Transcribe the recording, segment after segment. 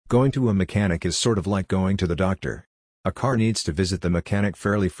Going to a mechanic is sort of like going to the doctor. A car needs to visit the mechanic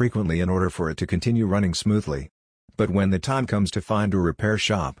fairly frequently in order for it to continue running smoothly. But when the time comes to find a repair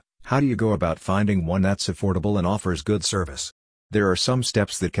shop, how do you go about finding one that's affordable and offers good service? There are some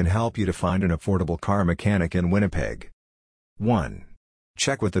steps that can help you to find an affordable car mechanic in Winnipeg. 1.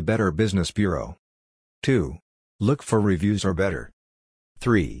 Check with the Better Business Bureau. 2. Look for reviews or better.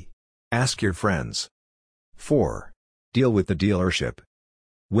 3. Ask your friends. 4. Deal with the dealership.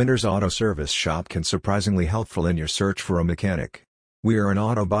 Winter's Auto Service Shop can surprisingly helpful in your search for a mechanic. We are an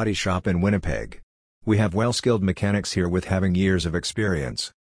auto body shop in Winnipeg. We have well-skilled mechanics here with having years of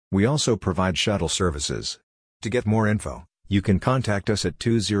experience. We also provide shuttle services. To get more info, you can contact us at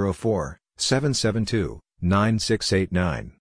 204-772-9689.